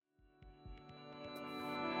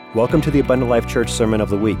Welcome to the Abundant Life Church Sermon of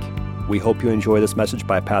the Week. We hope you enjoy this message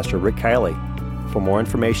by Pastor Rick Kielley. For more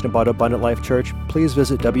information about Abundant Life Church, please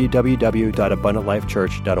visit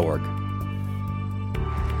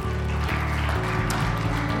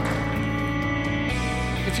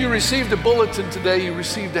www.abundantlifechurch.org. If you received a bulletin today, you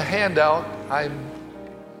received a handout. I'm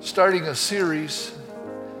starting a series,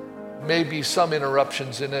 maybe some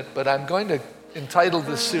interruptions in it, but I'm going to entitle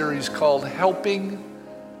this series called Helping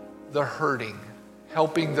the Hurting.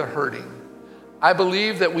 Helping the hurting. I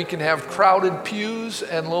believe that we can have crowded pews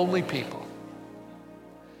and lonely people.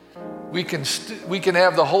 We can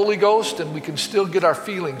have the Holy Ghost and we can still get our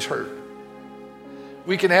feelings hurt.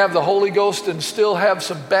 We can have the Holy Ghost and still have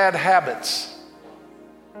some bad habits,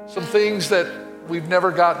 some things that we've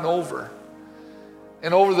never gotten over.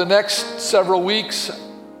 And over the next several weeks,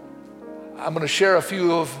 I'm going to share a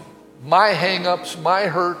few of my hangups, my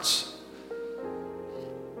hurts,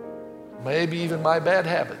 maybe even my bad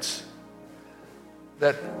habits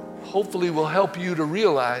that hopefully will help you to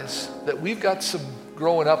realize that we've got some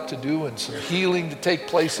growing up to do and some healing to take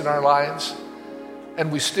place in our lives,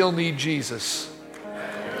 and we still need Jesus.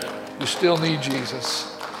 We still need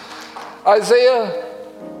Jesus. Isaiah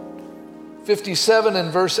 57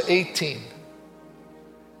 and verse 18.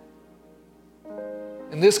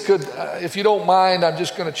 And this could, if you don't mind, I'm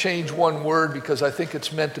just going to change one word because I think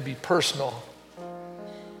it's meant to be personal.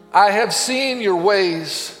 I have seen your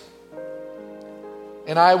ways,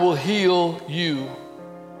 and I will heal you.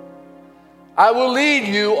 I will lead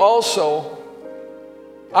you also.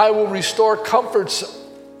 I will restore comforts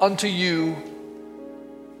unto you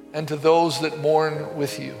and to those that mourn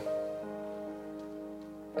with you.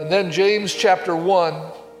 And then James chapter 1,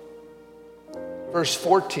 verse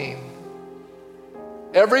 14.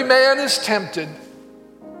 Every man is tempted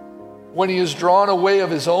when he is drawn away of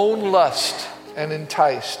his own lust and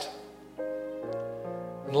enticed.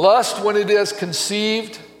 And lust, when it is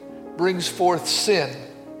conceived, brings forth sin.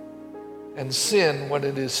 And sin, when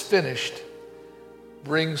it is finished,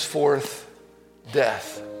 brings forth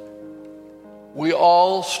death. We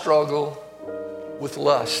all struggle with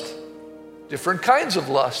lust. Different kinds of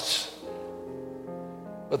lusts.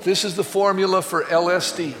 But this is the formula for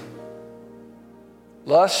LSD.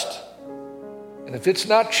 Lust, and if it's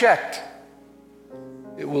not checked,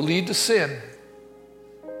 it will lead to sin.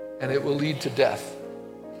 And it will lead to death.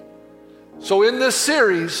 So in this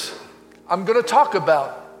series, I'm going to talk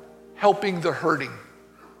about helping the hurting.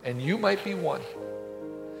 And you might be one.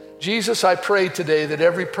 Jesus, I pray today that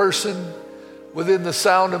every person within the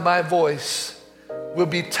sound of my voice will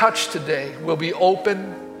be touched today, will be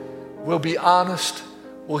open, will be honest,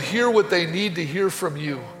 will hear what they need to hear from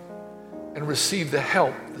you, and receive the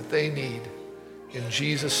help that they need. In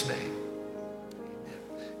Jesus' name.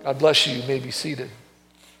 God bless you. You may be seated.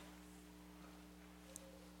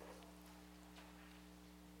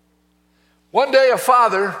 One day a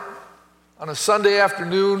father on a Sunday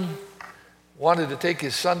afternoon wanted to take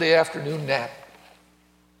his Sunday afternoon nap.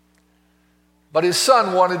 But his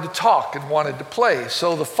son wanted to talk and wanted to play.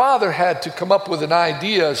 So the father had to come up with an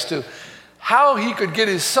idea as to how he could get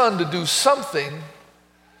his son to do something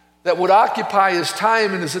that would occupy his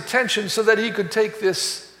time and his attention so that he could take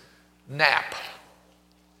this nap.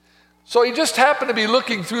 So he just happened to be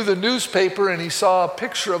looking through the newspaper and he saw a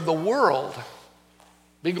picture of the world.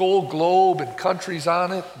 Big old globe and countries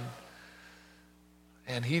on it.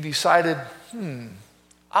 And he decided,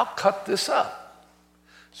 I'll cut this up.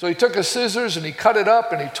 So he took a scissors and he cut it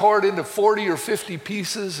up and he tore it into 40 or 50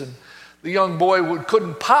 pieces. And the young boy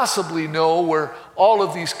couldn't possibly know where all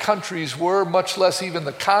of these countries were, much less even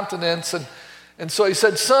the continents. And so he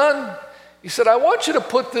said, son, he said, I want you to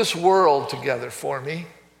put this world together for me.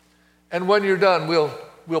 And when you're done,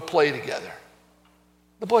 we'll play together.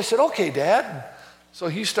 The boy said, okay, Dad. So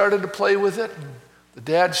he started to play with it, and the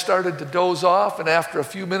dad started to doze off, and after a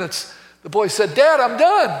few minutes, the boy said, Dad, I'm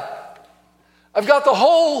done. I've got the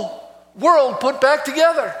whole world put back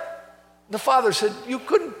together. And the father said, you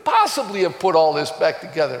couldn't possibly have put all this back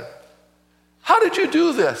together. How did you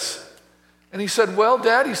do this? And he said, well,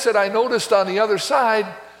 Dad, he said, I noticed on the other side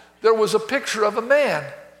there was a picture of a man.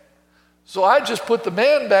 So I just put the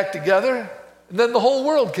man back together, and then the whole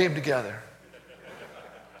world came together.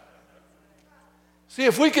 See,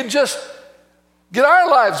 if we can just get our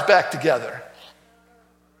lives back together,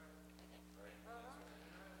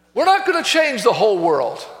 we're not going to change the whole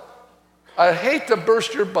world. I hate to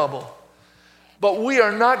burst your bubble, but we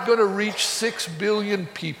are not going to reach 6 billion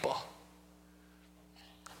people.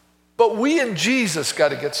 But we and Jesus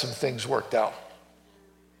got to get some things worked out.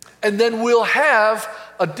 And then we'll have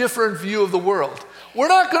a different view of the world. We're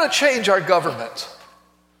not going to change our government.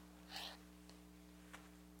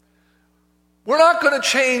 We're not going to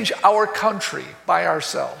change our country by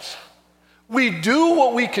ourselves. We do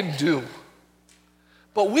what we can do.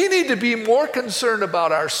 But we need to be more concerned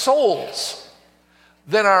about our souls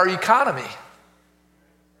than our economy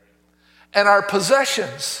and our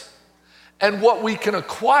possessions and what we can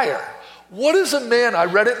acquire. What is a man, I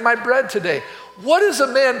read it in my bread today, what is a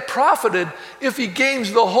man profited if he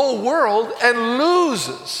gains the whole world and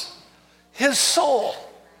loses his soul?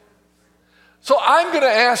 So I'm going to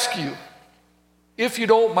ask you, if you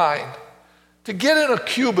don't mind, to get in a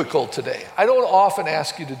cubicle today. I don't often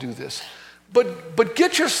ask you to do this, but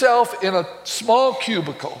get yourself in a small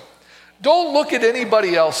cubicle. Don't look at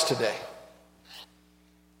anybody else today.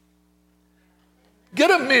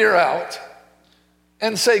 Get a mirror out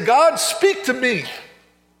and say, God, speak to me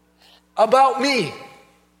about me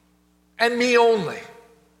and me only.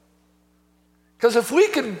 Because if we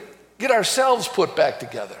can get ourselves put back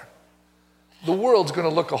together, the world's going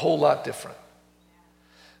to look a whole lot different.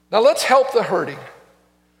 Now let's help the hurting.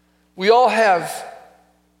 We all have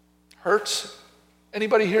hurts.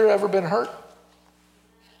 Anybody here ever been hurt?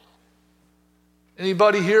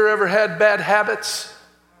 Anybody here ever had bad habits?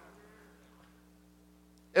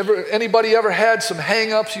 Anybody ever had some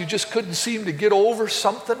hang-ups you just couldn't seem to get over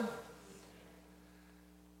something?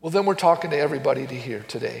 Well, then we're talking to everybody to hear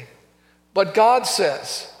today. But God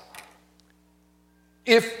says,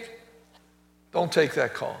 don't take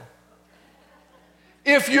that call.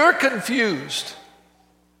 If you're confused,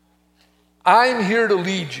 I'm here to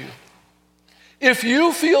lead you. If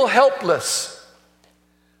you feel helpless,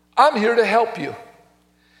 I'm here to help you.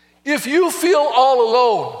 If you feel all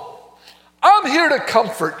alone, I'm here to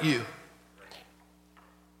comfort you.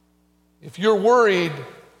 If you're worried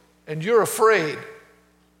and you're afraid,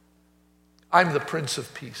 I'm the Prince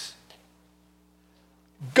of Peace.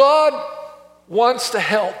 God wants to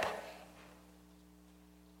help.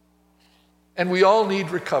 And we all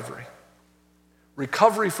need recovery.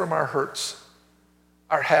 Recovery from our hurts,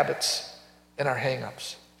 our habits, and our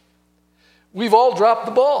hang-ups. We've all dropped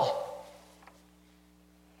the ball.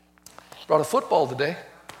 Brought a football today.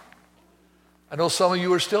 I know some of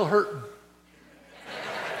you are still hurting.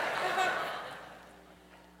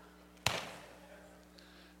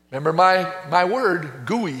 Remember my word,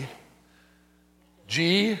 gooey.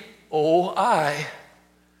 G-O-I.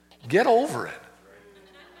 Get over it.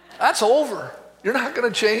 That's over. You're not going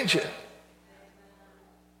to change it.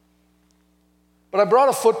 But I brought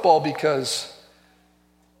a football because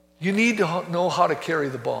you need to know how to carry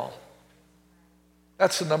the ball.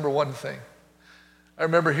 That's the number one thing. I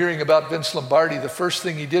remember hearing about Vince Lombardi. The first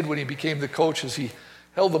thing he did when he became the coach is he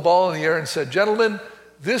held the ball in the air and said, "Gentlemen,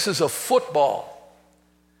 this is a football,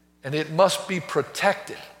 and it must be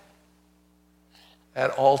protected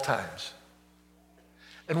at all times."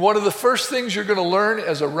 And one of the first things you're going to learn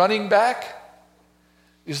as a running back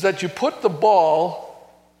is that you put the ball,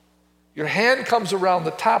 your hand comes around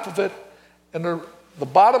the top of it, and the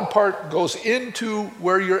bottom part goes into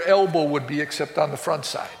where your elbow would be, except on the front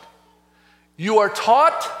side. You are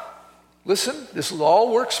taught, listen, this will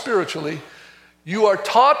all work spiritually, you are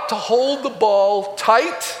taught to hold the ball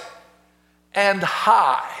tight and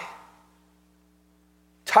high.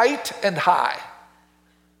 Tight and high.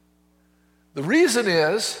 The reason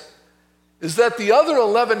is that the other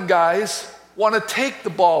 11 guys want to take the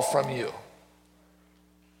ball from you.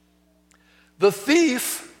 The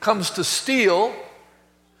thief comes to steal,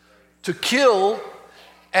 to kill,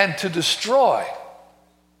 and to destroy.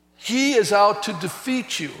 He is out to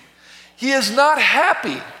defeat you. He is not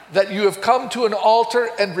happy that you have come to an altar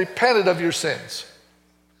and repented of your sins.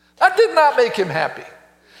 That did not make him happy.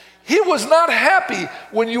 He was not happy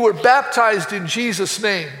when you were baptized in Jesus'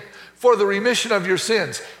 name for the remission of your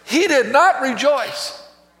sins. He did not rejoice.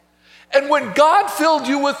 And when God filled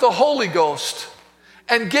you with the Holy Ghost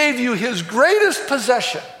and gave you his greatest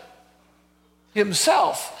possession,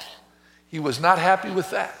 himself, he was not happy with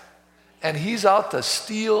that. And he's out to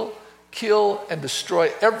steal, kill, and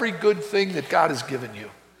destroy every good thing that God has given you.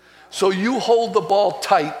 So you hold the ball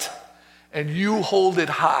tight, and you hold it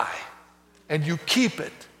high, and you keep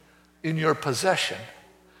it in your possession.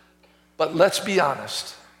 But let's be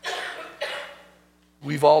honest.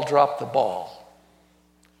 We've all dropped the ball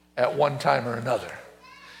at one time or another.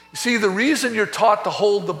 You see, the reason you're taught to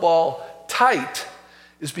hold the ball tight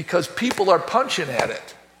is because people are punching at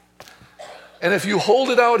it. And if you hold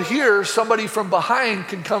it out here, somebody from behind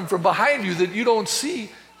can come from behind you that you don't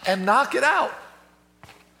see and knock it out.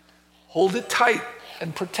 Hold it tight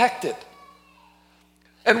and protect it.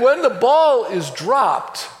 And when the ball is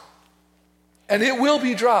dropped, and it will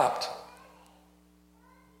be dropped.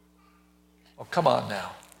 Oh, come on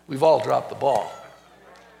now. We've all dropped the ball.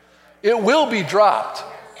 It will be dropped.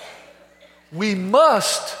 We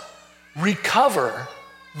must recover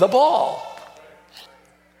the ball.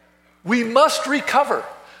 We must recover.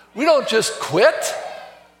 We don't just quit.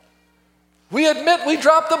 We admit we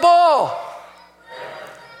dropped the ball.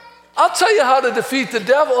 I'll tell you how to defeat the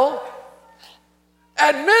devil.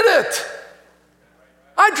 Admit it.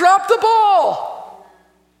 I dropped the ball.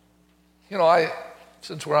 You know,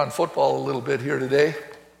 since we're on football a little bit here today,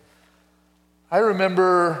 I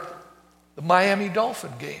remember the Miami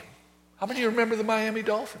Dolphin game. How many of you remember the Miami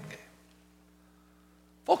Dolphin game?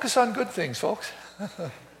 Focus on good things, folks.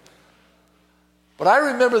 But I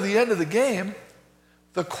remember the end of the game,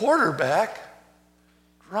 the quarterback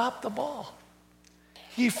dropped the ball.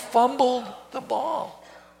 He fumbled the ball.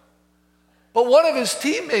 But one of his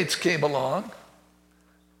teammates came along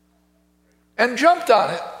and jumped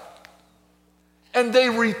on it. And they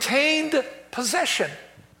retained possession.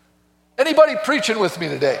 Anybody preaching with me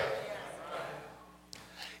today?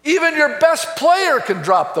 Even your best player can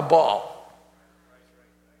drop the ball.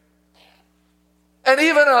 And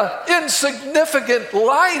even an insignificant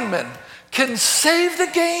lineman can save the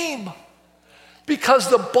game because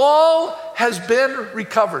the ball has been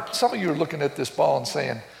recovered. Some of you are looking at this ball and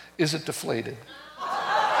saying, is it deflated?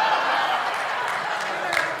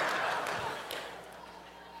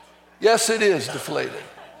 Yes, it is deflated.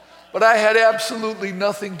 But I had absolutely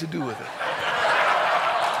nothing to do with it.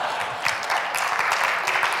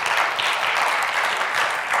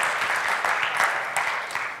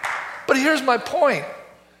 But here's my point.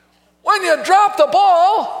 When you drop the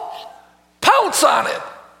ball, pounce on it.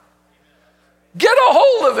 Get a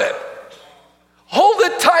hold of it. Hold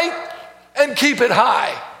it tight and keep it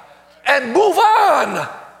high. And move on.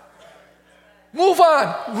 Move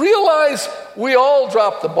on. Realize we all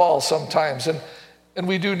drop the ball sometimes, and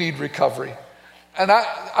we do need recovery. And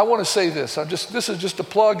I want to say this. This is just a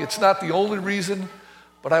plug. It's not the only reason,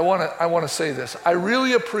 but I want to say this. I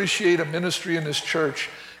really appreciate a ministry in this church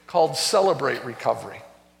called Celebrate Recovery.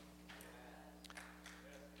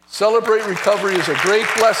 Celebrate Recovery is a great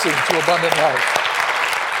blessing to Abundant Life.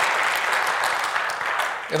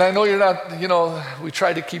 And I know you're not, we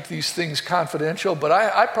try to keep these things confidential, but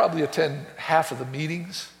I probably attend half of the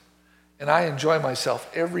meetings, and I enjoy myself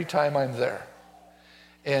every time I'm there.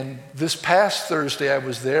 And this past Thursday I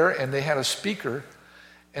was there, and they had a speaker,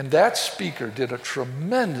 and that speaker did a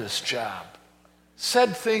tremendous job.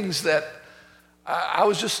 Said things that I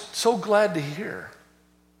was just so glad to hear.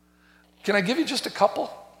 Can I give you just a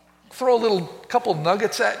couple? Throw a couple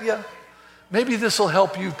nuggets at you. Maybe this will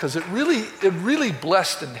help you because it really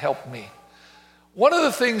blessed and helped me. One of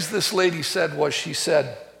the things this lady said was, she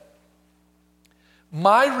said,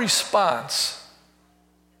 my response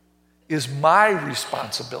is my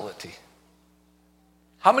responsibility.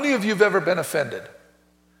 How many of you have ever been offended?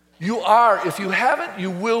 You are. If you haven't,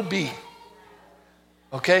 you will be.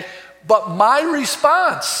 Okay? But my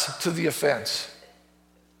response to the offense,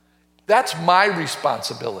 that's my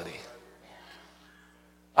responsibility.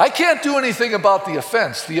 I can't do anything about the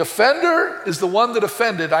offense. The offender is the one that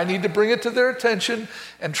offended. I need to bring it to their attention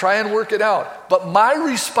and try and work it out. But my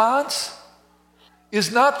response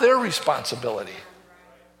is not their responsibility.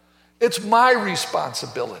 It's my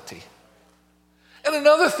responsibility. And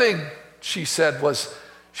another thing she said was,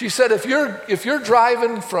 if you're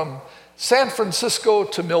driving from San Francisco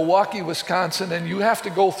to Milwaukee, Wisconsin, and you have to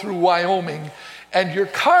go through Wyoming, and your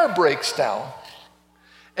car breaks down,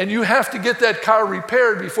 and you have to get that car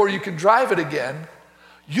repaired before you can drive it again,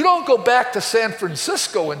 you don't go back to San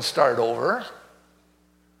Francisco and start over.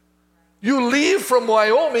 You leave from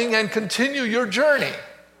Wyoming and continue your journey.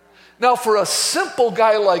 Now, for a simple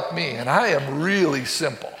guy like me, and I am really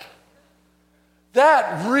simple,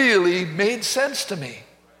 that really made sense to me.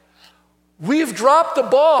 We've dropped the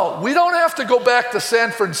ball. We don't have to go back to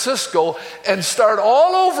San Francisco and start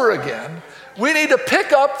all over again. We need to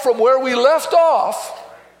pick up from where we left off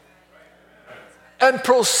and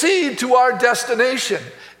proceed to our destination.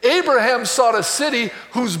 Abraham sought a city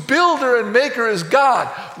whose builder and maker is God.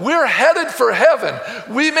 We're headed for heaven.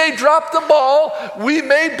 We may drop the ball, we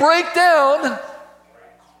may break down,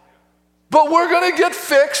 but we're going to get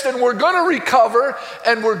fixed and we're going to recover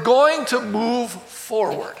and we're going to move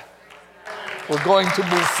forward. We're going to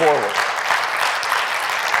move forward.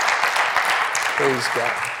 Praise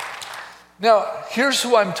God. Now, here's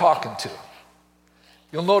who I'm talking to.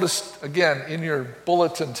 You'll notice, again, in your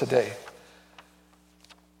bulletin today,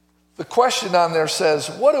 the question on there says,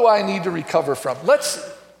 what do I need to recover from?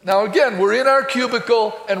 Now again, we're in our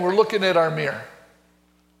cubicle and we're looking at our mirror.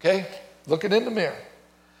 Okay? Looking in the mirror.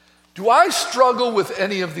 Do I struggle with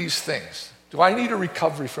any of these things? Do I need a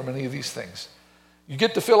recovery from any of these things? You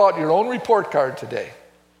get to fill out your own report card today.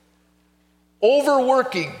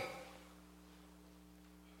 Overworking,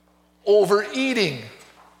 overeating,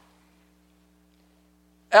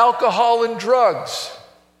 alcohol and drugs,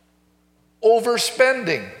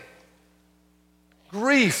 overspending,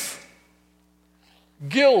 grief,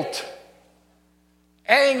 guilt,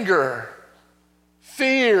 anger,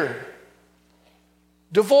 fear,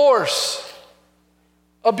 divorce,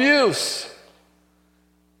 abuse,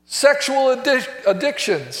 sexual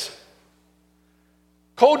addictions,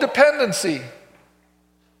 codependency,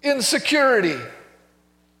 insecurity,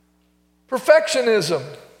 perfectionism,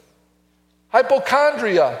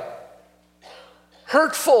 hypochondria,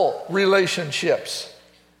 hurtful relationships,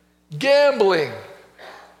 gambling,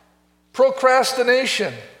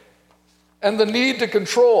 procrastination, and the need to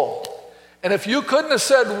control. And if you couldn't have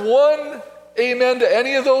said one amen to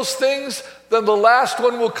any of those things, then the last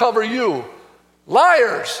one will cover you.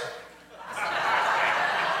 Liars.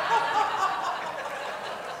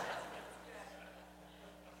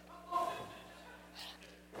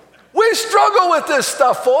 We struggle with this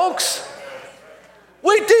stuff, folks.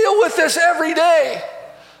 We deal with this every day.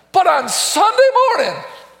 But on Sunday morning,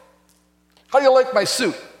 how do you like my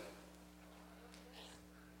suit?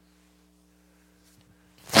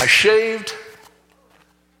 I shaved.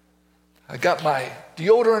 I got my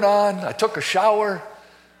deodorant on. I took a shower.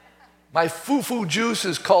 My foo-foo juice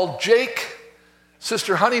is called Jake.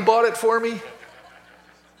 Sister Honey bought it for me.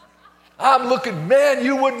 I'm looking, man,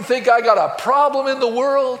 you wouldn't think I got a problem in the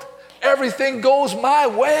world. Everything goes my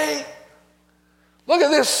way. Look at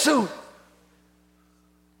this suit.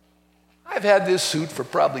 I've had this suit for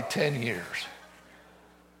probably 10 years.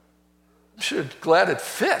 I'm sure glad it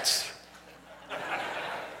fits.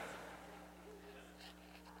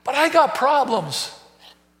 But I got problems.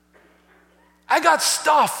 I got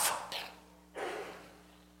stuff.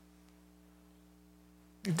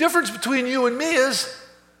 The difference between you and me is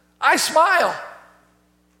I smile.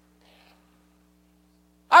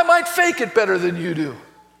 I might fake it better than you do.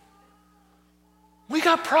 We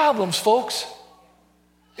got problems, folks.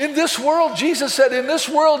 In this world, Jesus said, in this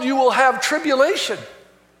world you will have tribulation.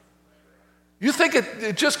 You think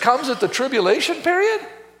it just comes at the tribulation period?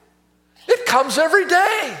 It comes every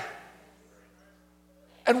day.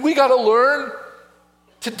 And we got to learn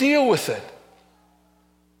to deal with it.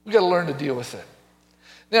 We got to learn to deal with it.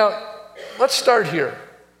 Now, let's start here.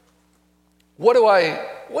 What do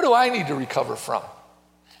I need to recover from?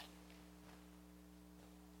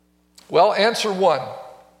 Well, answer one.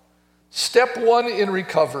 Step one in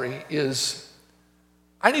recovery is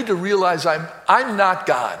I need to realize I'm not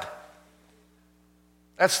God.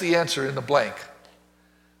 That's the answer in the blank.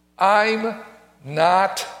 I'm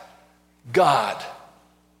not God.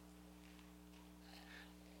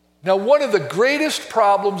 Now, one of the greatest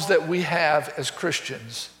problems that we have as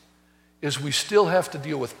Christians is we still have to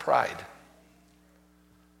deal with pride.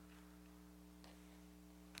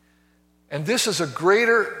 And this is a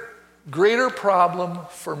greater problem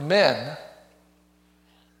for men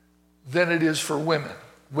than it is for women.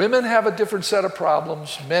 Women have a different set of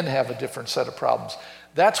problems. Men have a different set of problems.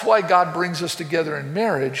 That's why God brings us together in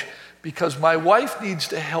marriage, because my wife needs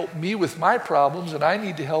to help me with my problems and I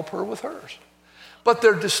need to help her with hers. But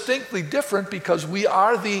they're distinctly different because we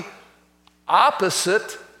are the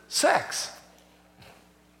opposite sex.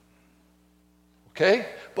 Okay?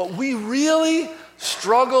 But we really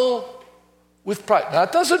struggle with pride. Now,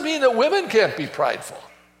 it doesn't mean that women can't be prideful.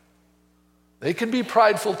 They can be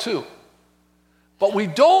prideful too. But we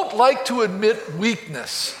don't like to admit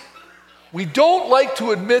weakness. We don't like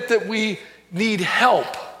to admit that we need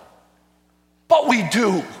help. But we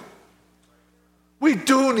do. We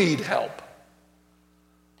do need help.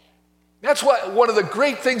 That's why one of the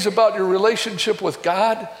great things about your relationship with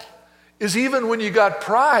God is even when you got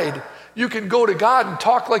pride, you can go to God and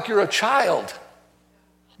talk like you're a child.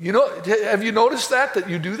 You know, have you noticed that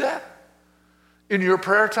you do that in your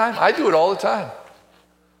prayer time? I do it all the time.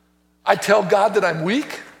 I tell God that I'm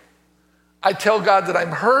weak. I tell God that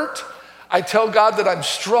I'm hurt. I tell God that I'm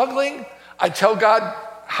struggling. I tell God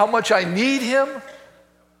how much I need him.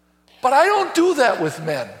 But I don't do that with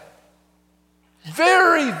men.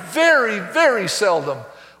 Very, very, very seldom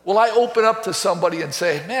will I open up to somebody and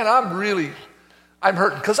say, man, I'm hurting.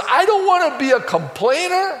 Because I don't want to be a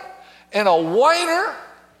complainer and a whiner.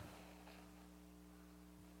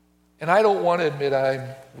 And I don't want to admit I'm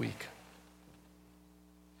weak.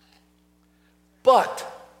 But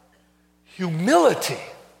humility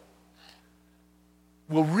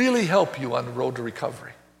will really help you on the road to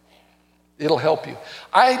recovery. It'll help you.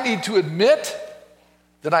 I need to admit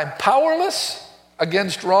that I'm powerless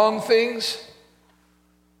against wrong things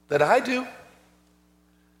that I do.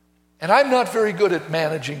 And I'm not very good at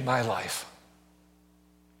managing my life.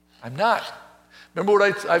 I'm not. Remember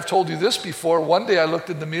what I've told you this before. One day I looked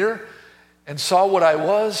in the mirror and saw what I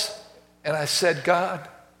was, and I said, God,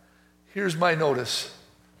 here's my notice.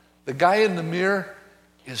 The guy in the mirror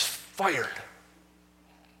is fired.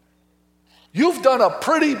 You've done a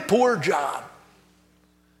pretty poor job.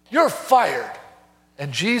 You're fired.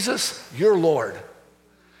 And Jesus, you're Lord.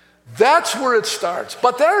 That's where it starts.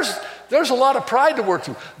 But there's a lot of pride to work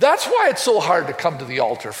through. That's why it's so hard to come to the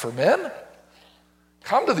altar for men.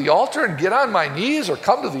 Come to the altar and get on my knees, or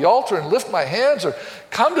come to the altar and lift my hands, or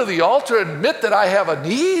come to the altar and admit that I have a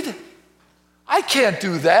need. I can't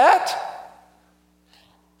do that.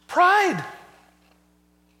 Pride.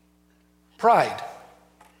 Pride.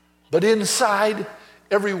 But inside,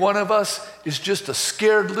 every one of us is just a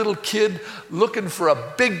scared little kid looking for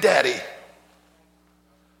a big daddy.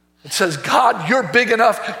 It says, God, you're big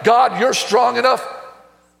enough. God, you're strong enough.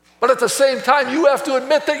 But at the same time, you have to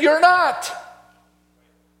admit that you're not.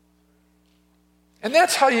 And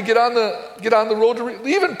that's how you get on the road to,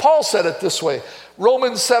 even Paul said it this way,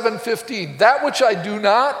 Romans 7:15, that which I do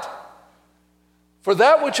not, for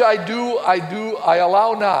that which I do, I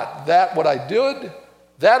allow not. That what I did,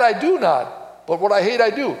 that I do not, but what I hate,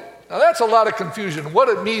 I do. Now that's a lot of confusion. What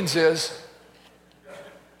it means is,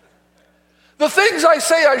 the things I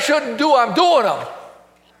say I shouldn't do, I'm doing them.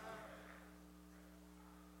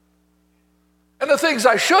 And the things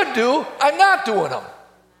I should do, I'm not doing them.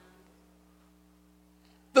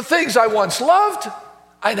 The things I once loved,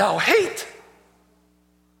 I now hate.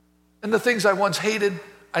 And the things I once hated,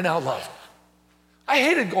 I now love. I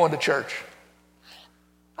hated going to church.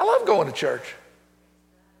 I love going to church.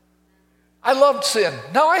 I loved sin.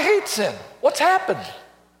 Now I hate sin. What's happened?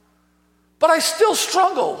 But I still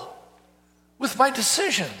struggle with my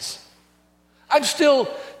decisions. I'm still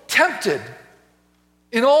tempted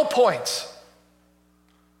in all points.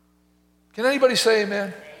 Can anybody say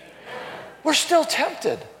amen? We're still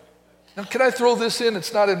tempted. Now, can I throw this in?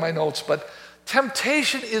 It's not in my notes, but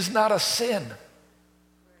temptation is not a sin.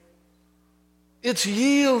 It's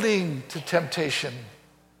yielding to temptation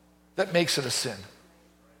that makes it a sin.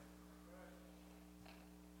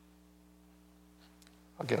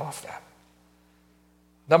 I'll get off that.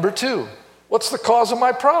 Number 2, what's the cause of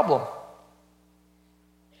my problem?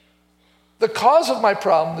 The cause of my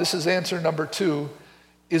problem, this is answer number 2,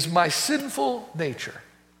 is my sinful nature.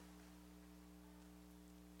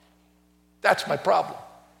 That's my problem.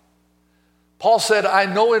 Paul said,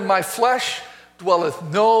 I know in my flesh dwelleth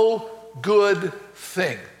no good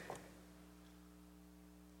thing.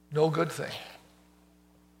 No good thing.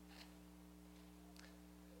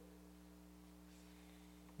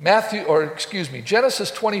 Genesis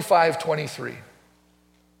 25:23.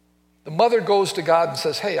 The mother goes to God and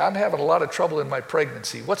says, hey, I'm having a lot of trouble in my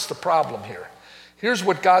pregnancy. What's the problem here? Here's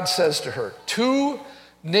what God says to her. 2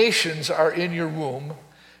 nations are in your womb.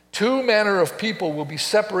 2 manner of people will be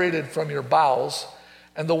separated from your bowels,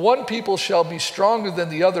 and the one people shall be stronger than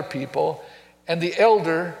the other people, and the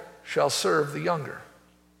elder shall serve the younger.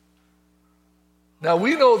 Now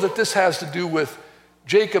we know that this has to do with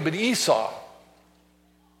Jacob and Esau,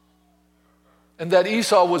 and that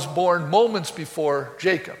Esau was born moments before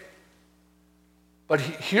Jacob. But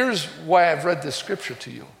here's why I've read this scripture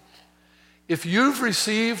to you. If you've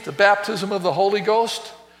received the baptism of the Holy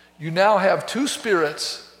Ghost, you now have 2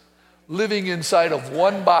 spirits living inside of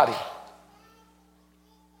one body.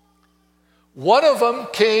 One of them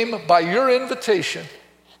came by your invitation.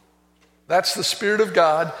 That's the Spirit of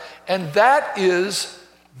God, and that is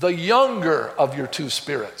the younger of your 2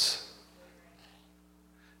 spirits.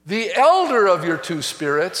 The elder of your 2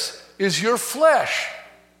 spirits is your flesh.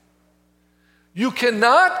 You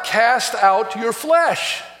cannot cast out your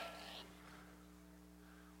flesh.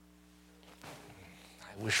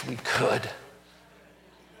 I wish we could.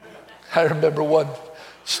 I remember one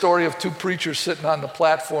story of 2 preachers sitting on the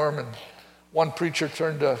platform, and one preacher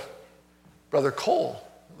turned to Brother Cole.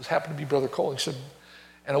 It happened to be Brother Cole. He said,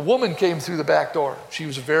 and a woman came through the back door. She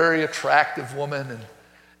was a very attractive woman,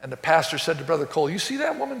 and the pastor said to Brother Cole, you see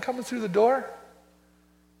that woman coming through the door?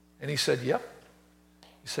 And he said, yep.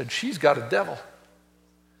 He said, she's got a devil.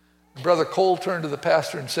 And Brother Cole turned to the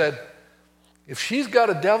pastor and said, if she's got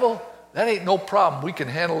a devil, that ain't no problem. We can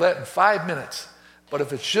handle that in 5 minutes. But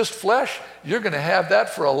if it's just flesh, you're going to have that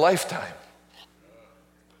for a lifetime.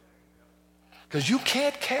 Because you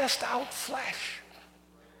can't cast out flesh.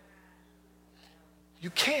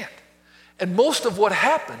 You can't. And most of what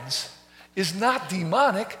happens is not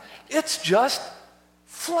demonic. It's just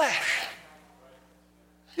flesh.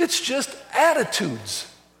 It's just attitudes.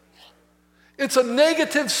 It's a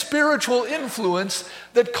negative spiritual influence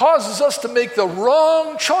that causes us to make the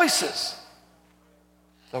wrong choices.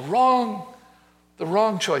 The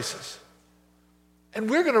wrong choices. And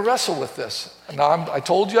we're going to wrestle with this. Now, I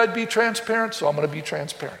told you I'd be transparent, so I'm going to be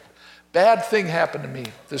transparent. Bad thing happened to me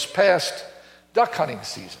this past duck hunting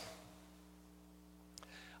season.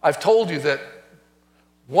 I've told you that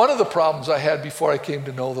one of the problems I had before I came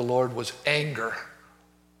to know the Lord was anger.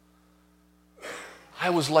 I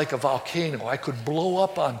was like a volcano. I could blow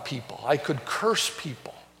up on people. I could curse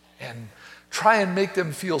people and try and make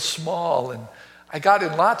them feel small. And I got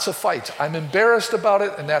in lots of fights. I'm embarrassed about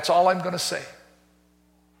it, and that's all I'm going to say.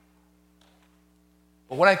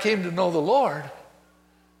 But when I came to know the Lord,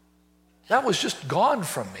 that was just gone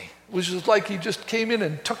from me. It was just like he just came in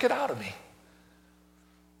and took it out of me.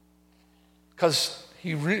 Because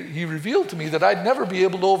he revealed to me that I'd never be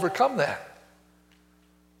able to overcome that.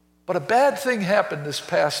 But a bad thing happened this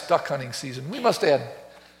past duck hunting season. We must have had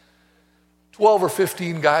 12 or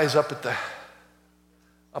 15 guys up at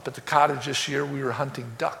the cottage this year. We were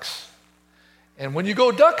hunting ducks. And when you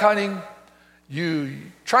go duck hunting, you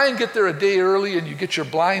try and get there a day early, and you get your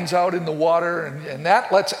blinds out in the water, and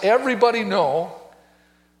that lets everybody know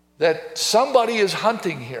that somebody is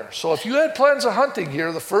hunting here. So if you had plans of hunting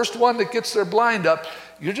here, the first one that gets their blind up,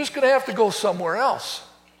 you're just going to have to go somewhere else.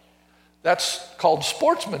 That's called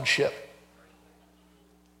sportsmanship.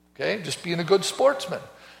 Okay, just being a good sportsman.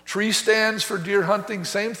 Tree stands for deer hunting,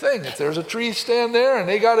 same thing. If there's a tree stand there and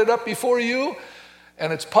they got it up before you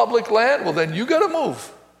and it's public land, well then you got to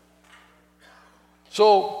move.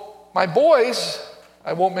 So my boys,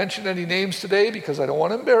 I won't mention any names today because I don't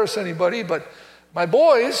want to embarrass anybody, but my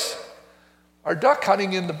boys are duck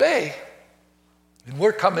hunting in the bay. And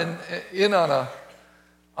we're coming in on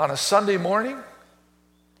a Sunday morning,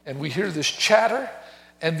 and we hear this chatter,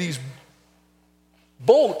 and these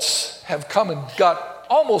boats have come and got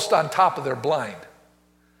almost on top of their blind.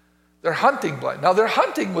 They're hunting blind. Now they're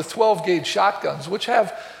hunting with 12-gauge shotguns, which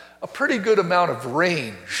have a pretty good amount of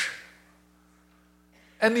range.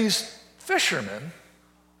 And these fishermen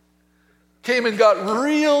came and got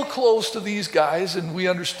real close to these guys, and we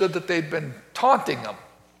understood that they'd been taunting them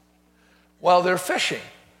while they're fishing.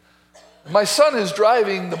 My son is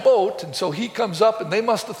driving the boat, and so he comes up, and they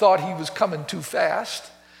must have thought he was coming too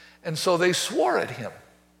fast, and so they swore at him.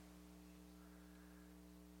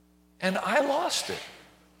 And I lost it.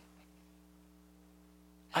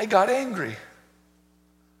 I got angry.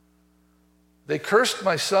 They cursed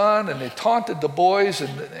my son, and they taunted the boys,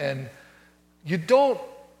 and you don't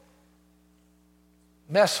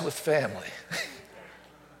mess with family.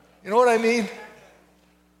 You know what I mean?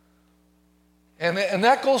 And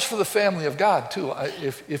that goes for the family of God, too.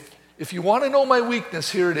 If you want to know my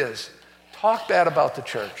weakness, here it is. Talk bad about the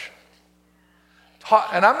church.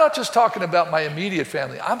 And I'm not just talking about my immediate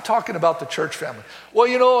family. I'm talking about the church family. Well,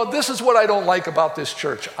 you know, this is what I don't like about this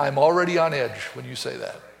church. I'm already on edge when you say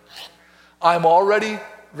that. I'm already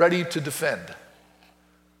ready to defend.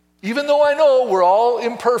 Even though I know we're all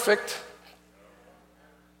imperfect,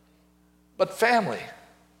 but family.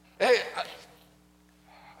 Hey,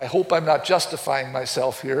 I hope I'm not justifying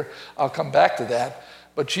myself here. I'll come back to that.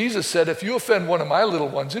 But Jesus said, if you offend one of my little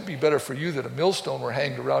ones, it'd be better for you that a millstone were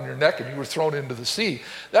hanged around your neck and you were thrown into the sea.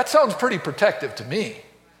 That sounds pretty protective to me.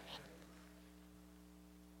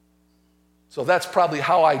 So that's probably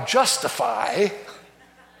how I justify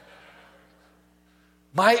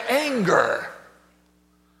my anger.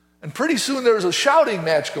 And pretty soon there's a shouting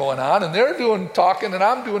match going on, and they're doing talking, and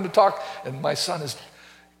I'm doing the talk, and my son has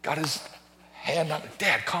got his hand on me.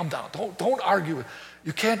 Dad, calm down. Don't argue.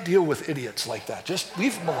 You can't deal with idiots like that. Just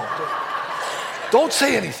leave them alone. Don't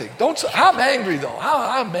say anything. I'm angry, though.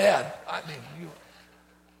 I'm mad.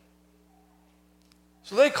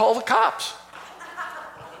 So they call the cops.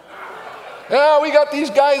 Yeah, we got these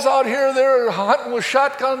guys out here, they're hunting with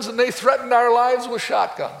shotguns, and they threatened our lives with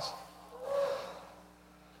shotguns.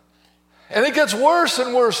 And it gets worse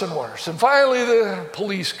and worse and worse. And finally the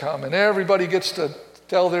police come, and everybody gets to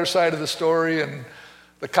tell their side of the story, and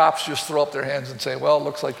the cops just throw up their hands and say, well, it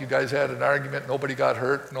looks like you guys had an argument, nobody got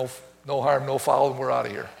hurt, no harm, no foul, and we're out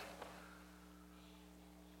of here.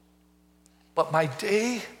 But my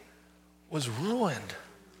day was ruined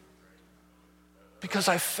because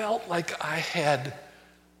I felt like I had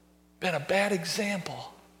been a bad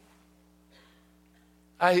example.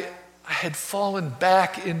 I had fallen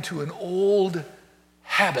back into an old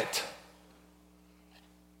habit.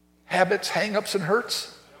 Habits, hangups, and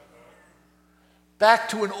hurts. Back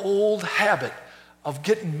to an old habit of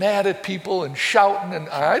getting mad at people and shouting, and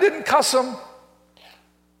I didn't cuss them,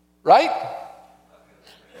 right?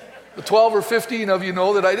 The 12 or 15 of you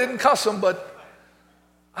know that I didn't cuss them, but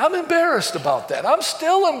I'm embarrassed about that. I'm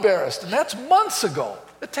still embarrassed, and that's months ago.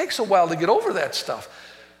 It takes a while to get over that stuff.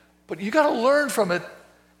 But you got to learn from it,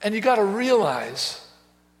 and you got to realize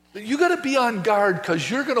that you got to be on guard because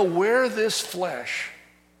you're going to wear this flesh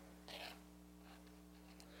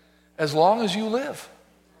as long as you live.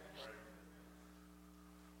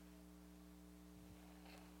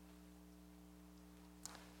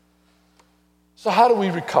 So how do we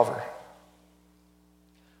recover?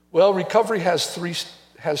 Well, recovery has three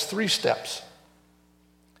steps.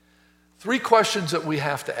 3 questions that we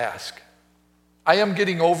have to ask. I am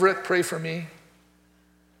getting over it. Pray for me.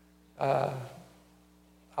 I'll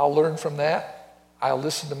learn from that. I'll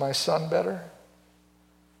listen to my son better.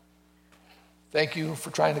 Thank you for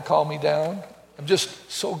trying to calm me down. I'm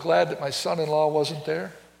just so glad that my son-in-law wasn't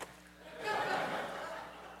there.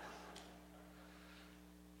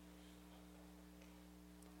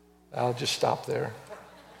 I'll just stop there.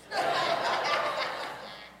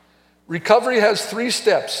 Recovery has 3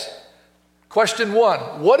 steps. Question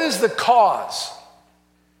 1, what is the cause?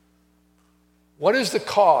 What is the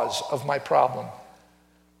cause of my problem?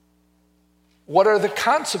 What are the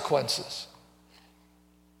consequences?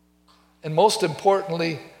 And most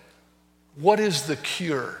importantly, what is the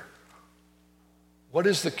cure? What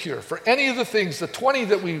is the cure? For any of the things, the 20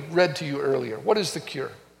 that we read to you earlier, what is the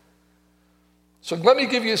cure? So let me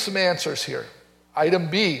give you some answers here. Item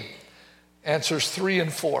B, answers 3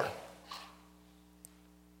 and 4.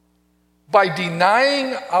 By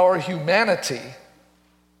denying our humanity,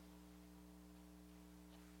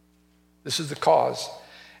 this is the cause,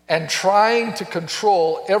 and trying to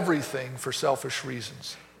control everything for selfish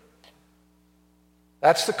reasons.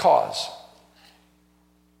 That's the cause.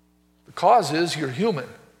 The cause is you're human.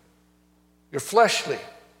 You're fleshly.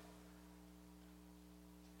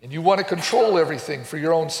 And you want to control everything for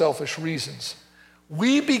your own selfish reasons.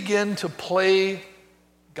 We begin to play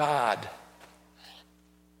God.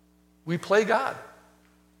 We play God.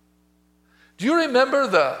 Do you remember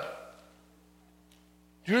the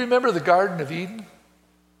Garden of Eden?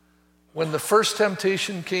 When the first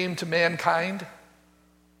temptation came to mankind?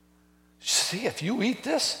 See, if you eat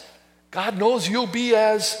this, God knows you'll be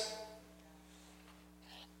as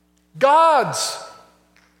gods.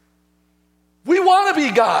 We want to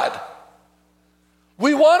be God.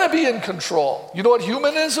 We want to be in control. You know what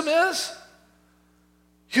humanism is?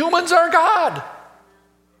 Humans are God.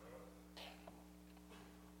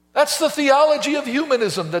 That's the theology of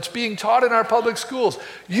humanism that's being taught in our public schools.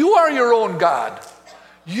 You are your own God.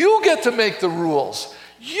 You get to make the rules.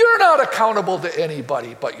 You're not accountable to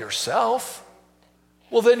anybody but yourself.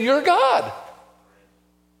 Well, then you're God.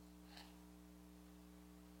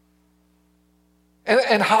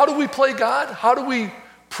 And how do we play God? How do we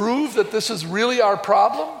prove that this is really our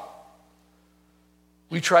problem?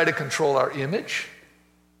 We try to control our image.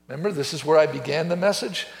 Remember, this is where I began the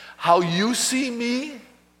message. How you see me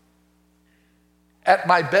at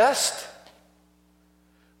my best.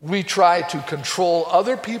 We try to control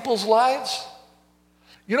other people's lives.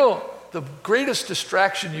 You know, the greatest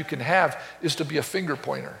distraction you can have is to be a finger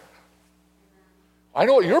pointer. I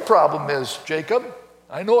know what your problem is, Jacob.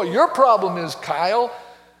 I know what your problem is, Kyle.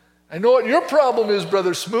 I know what your problem is,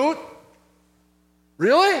 Brother Smoot.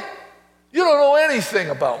 Really? You don't know anything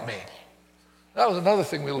about me. That was another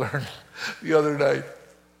thing we learned the other night.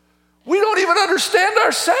 We don't even understand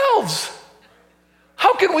ourselves.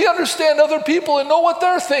 How can we understand other people and know what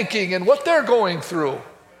they're thinking and what they're going through?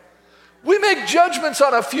 We make judgments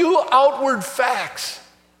on a few outward facts.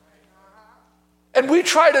 And we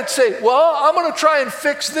try to say, well, I'm going to try and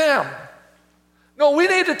fix them. No, we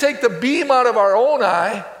need to take the beam out of our own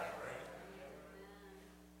eye.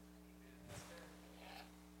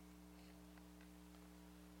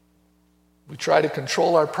 We try to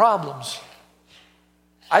control our problems.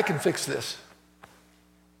 I can fix this.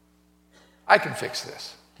 I can fix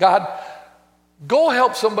this. God, go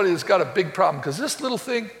help somebody that's got a big problem because this little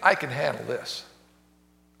thing, I can handle this.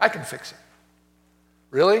 I can fix it.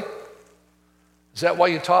 Really? Is that why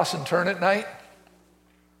you toss and turn at night?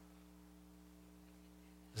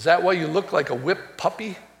 Is that why you look like a whipped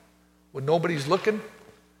puppy when nobody's looking?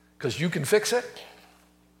 Because you can fix it?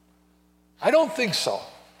 I don't think so.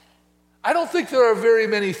 I don't think there are very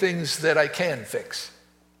many things that I can fix.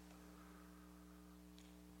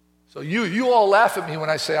 So you all laugh at me when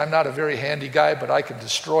I say I'm not a very handy guy, but I can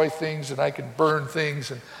destroy things and I can burn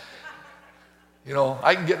things and,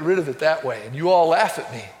 I can get rid of it that way. And you all laugh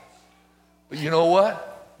at me. But you know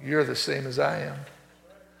what? You're the same as I am.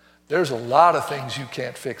 There's a lot of things you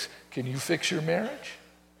can't fix. Can you fix your marriage?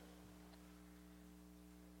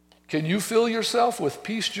 Can you fill yourself with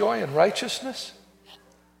peace, joy, and righteousness?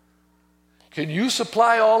 Can you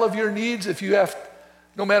supply all of your needs if you have,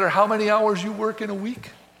 no matter how many hours you work in a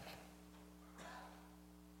week?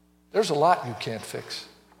 There's a lot you can't fix.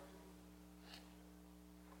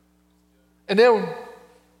 And then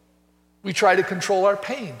we try to control our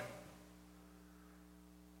pain.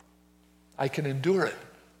 I can endure it.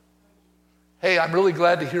 Hey, I'm really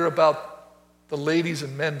glad to hear about the ladies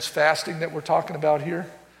and men's fasting that we're talking about here.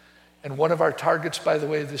 And one of our targets, by the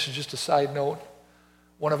way, this is just a side note,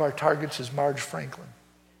 one of our targets is Marge Franklin.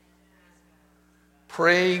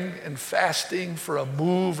 Praying and fasting for a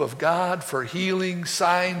move of God, for healing,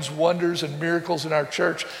 signs, wonders, and miracles in our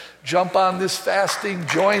church. Jump on this fasting.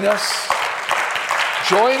 Join us.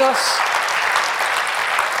 Join us.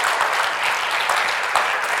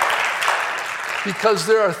 Because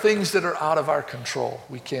there are things that are out of our control,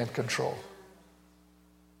 we can't control.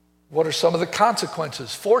 What are some of the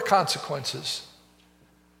consequences? 4 consequences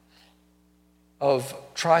of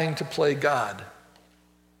trying to play God.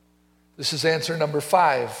 This is answer number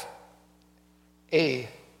 5. A,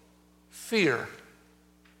 fear.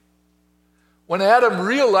 When Adam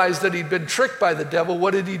realized that he'd been tricked by the devil,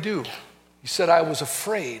 what did he do? He said, I was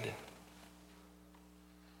afraid.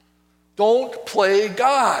 Don't play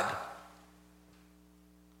God.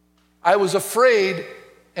 I was afraid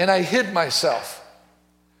and I hid myself.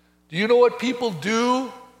 Do you know what people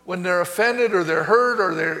do when they're offended or they're hurt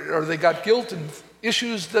or they got guilt and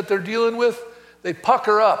issues that they're dealing with? They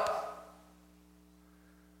pucker up.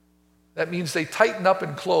 That means they tighten up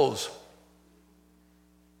and close.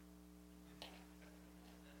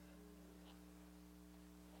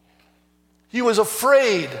 He was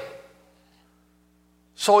afraid,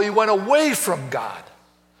 so he went away from God.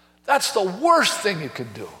 That's the worst thing you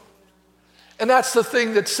can do. And that's the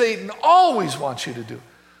thing that Satan always wants you to do.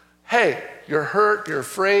 Hey, you're hurt, you're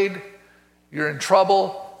afraid, you're in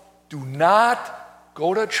trouble. Do not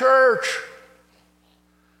go to church.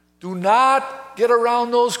 Do not get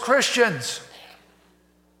around those Christians.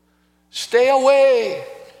 Stay away.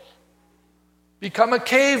 Become a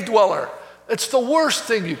cave dweller. It's the worst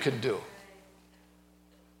thing you can do.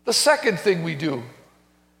 The second thing we do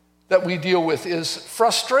that we deal with is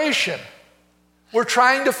frustration. We're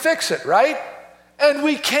trying to fix it, right? And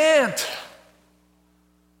we can't.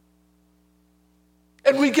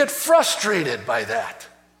 And we get frustrated by that.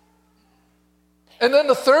 And then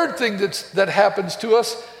the third thing that happens to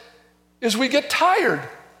us is we get tired.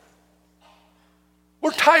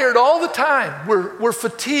 We're tired all the time. We're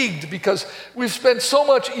fatigued because we've spent so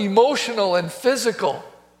much emotional and physical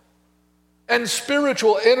and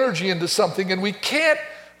spiritual energy into something, and we can't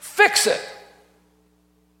fix it.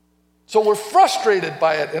 So we're frustrated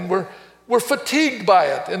by it, and we're fatigued by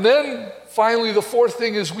it. And then finally, the fourth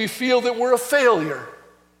thing is we feel that we're a failure.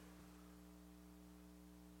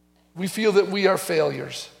 We feel that we are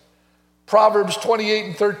failures. Proverbs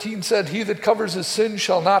 28:13 said, he that covers his sin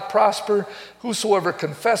shall not prosper. Whosoever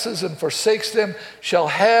confesses and forsakes them shall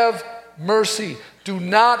have mercy. Do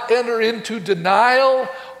not enter into denial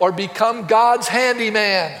or become God's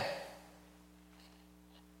handyman.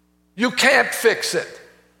 You can't fix it.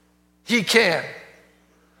 He can.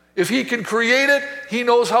 If he can create it, he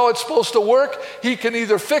knows how it's supposed to work. He can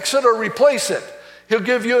either fix it or replace it. He'll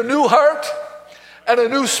give you a new heart and a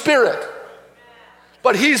new spirit.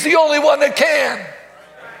 But he's the only one that can.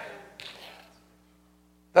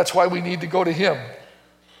 That's why we need to go to him.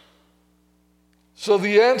 So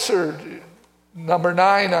the answer, number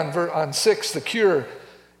 9 on 6, the cure,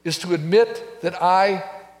 is to admit that I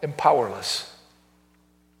am powerless.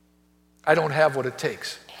 I don't have what it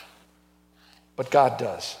takes, but God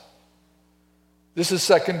does. This is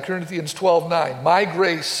 2 Corinthians 12:9. My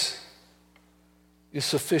grace is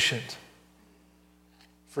sufficient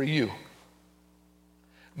for you.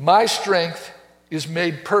 My strength is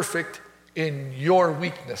made perfect in your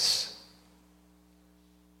weakness.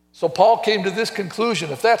 So Paul came to this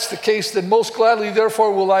conclusion. If that's the case, then most gladly,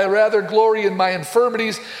 therefore, will I rather glory in my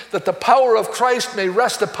infirmities, that the power of Christ may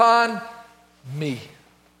rest upon me.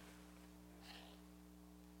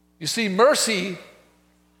 You see, mercy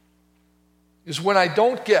is when I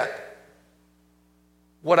don't get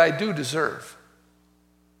what I do deserve.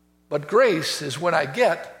 But grace is when I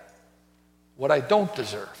get what I don't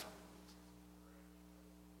deserve.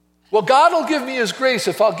 Well, God will give me his grace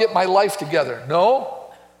if I'll get my life together. No.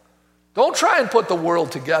 Don't try and put the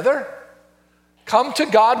world together. Come to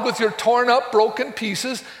God with your torn up, broken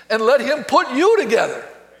pieces and let him put you together.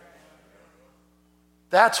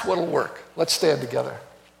 That's what'll work. Let's stand together.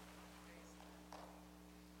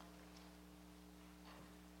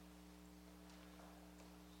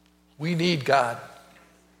 We need God.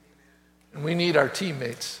 And we need our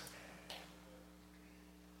teammates.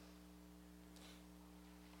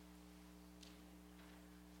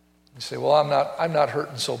 You say, well, I'm not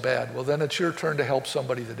hurting so bad. Well, then it's your turn to help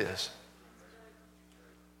somebody that is.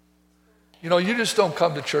 You know, you just don't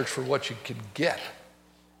come to church for what you can get.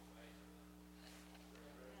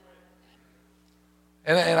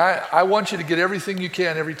 And I want you to get everything you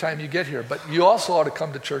can every time you get here, but you also ought to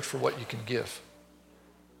come to church for what you can give.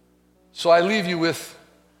 So I leave you with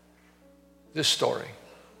this story.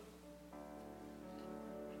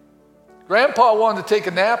 Grandpa wanted to take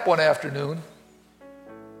a nap one afternoon.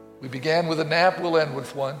 We began with a nap, we'll end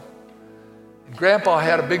with one. And Grandpa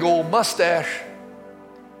had a big old mustache.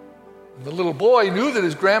 And the little boy knew that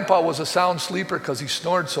his grandpa was a sound sleeper because he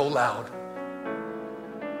snored so loud.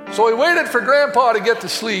 So he waited for Grandpa to get to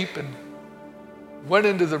sleep and went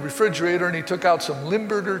into the refrigerator and he took out some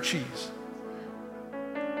Limburger cheese.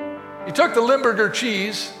 He took the Limburger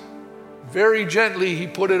cheese, very gently he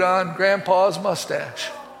put it on Grandpa's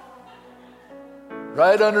mustache,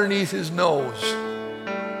 right underneath his nose.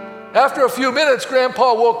 After a few minutes,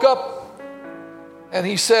 Grandpa woke up and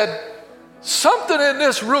he said, "Something in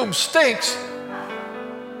this room stinks."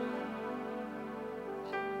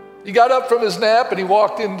 He got up from his nap and he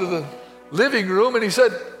walked into the living room and he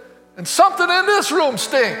said, "And something in this room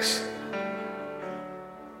stinks."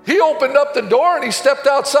 He opened up the door and he stepped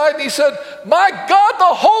outside and he said, "My God,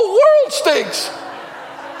 the whole world stinks."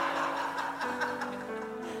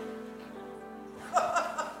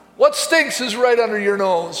 What stinks is right under your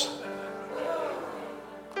nose.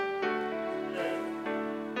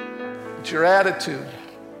 It's your attitude.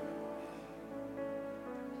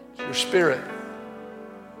 It's your spirit.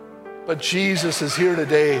 But Jesus is here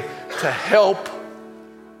today to help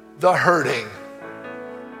the hurting.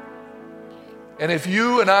 And if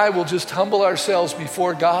you and I will just humble ourselves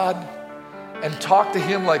before God and talk to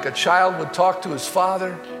Him like a child would talk to his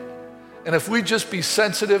father, and if we just be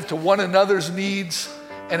sensitive to one another's needs,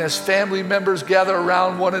 and as family members gather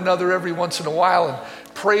around one another every once in a while and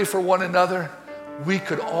pray for one another, we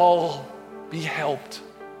could all be helped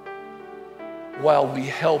while we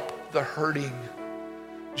help the hurting.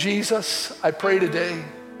 Jesus, I pray today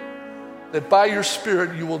that by your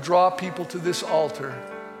Spirit you will draw people to this altar,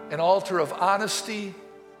 an altar of honesty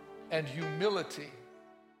and humility.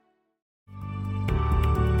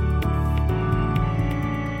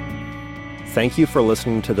 Thank you for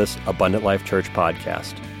listening to this Abundant Life Church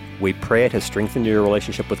podcast. We pray it has strengthened your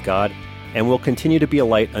relationship with God and will continue to be a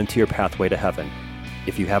light unto your pathway to heaven.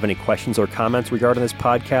 If you have any questions or comments regarding this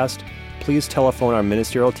podcast, please telephone our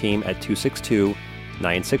ministerial team at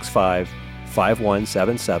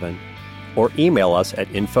 262-965-5177 or email us at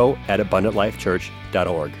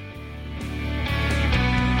info@abundantlifechurch.org.